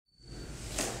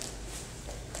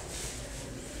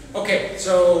Okay,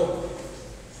 so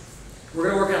we're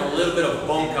going to work on a little bit of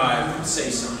Bunkai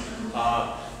Seisan.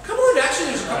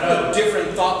 There's a couple of different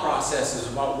thought processes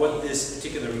about what this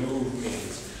particular move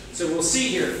means. So we'll see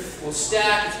here. We'll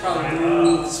stack. It's probably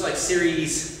move. It's like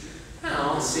series, I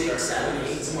don't know, 6, 7,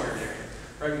 8, somewhere in there.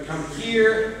 Right, we come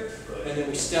here, and then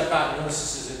we step out. Notice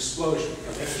this is an explosion.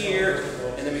 We come here,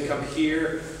 and then we come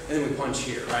here, and then we punch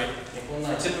here. Right?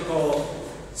 A typical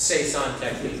Seisan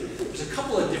technique. There's a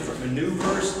couple of different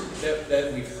maneuvers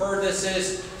that we've heard this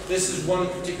is. This is one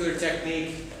particular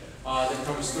technique that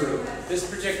comes through. This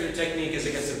particular technique is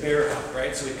against a bear hug,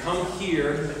 right? So we come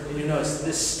here, and you notice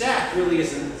this stack really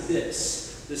isn't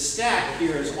this. The stack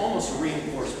here is almost a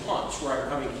reinforced punch, where I'm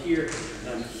coming here,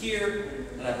 and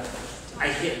I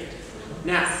hit.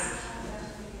 Now,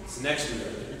 it's the next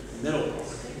move, middle block,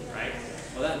 right?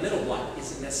 Well, that middle block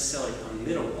isn't necessarily a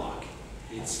middle block.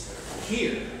 It's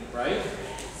here, right?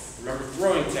 Remember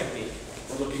throwing technique.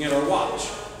 We're looking at our watch.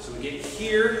 So we get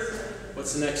here.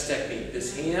 What's the next technique?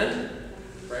 This hand,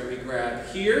 right? We grab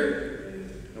here,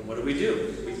 and what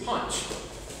do? We punch.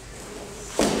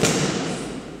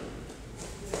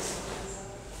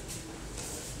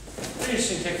 Very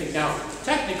interesting technique. Now,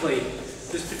 technically,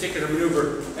 this particular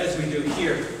maneuver, as we do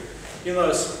here, you'll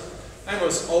notice I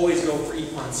almost always go for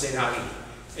Ippon Seiragi.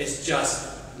 It's just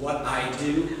what I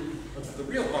do. The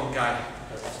real Bunkai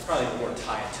is probably more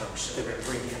Taiyatoshi, so we're going to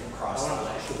bring him across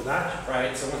the leg.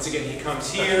 Right, so once again, he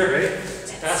comes here,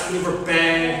 fast maneuver,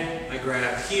 bang, I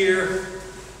grab here,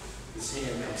 his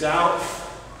hand comes out,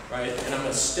 right, and I'm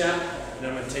going to step, and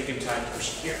I'm going to take him tight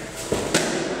push here.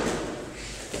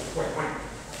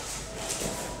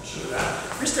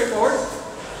 Pretty straightforward.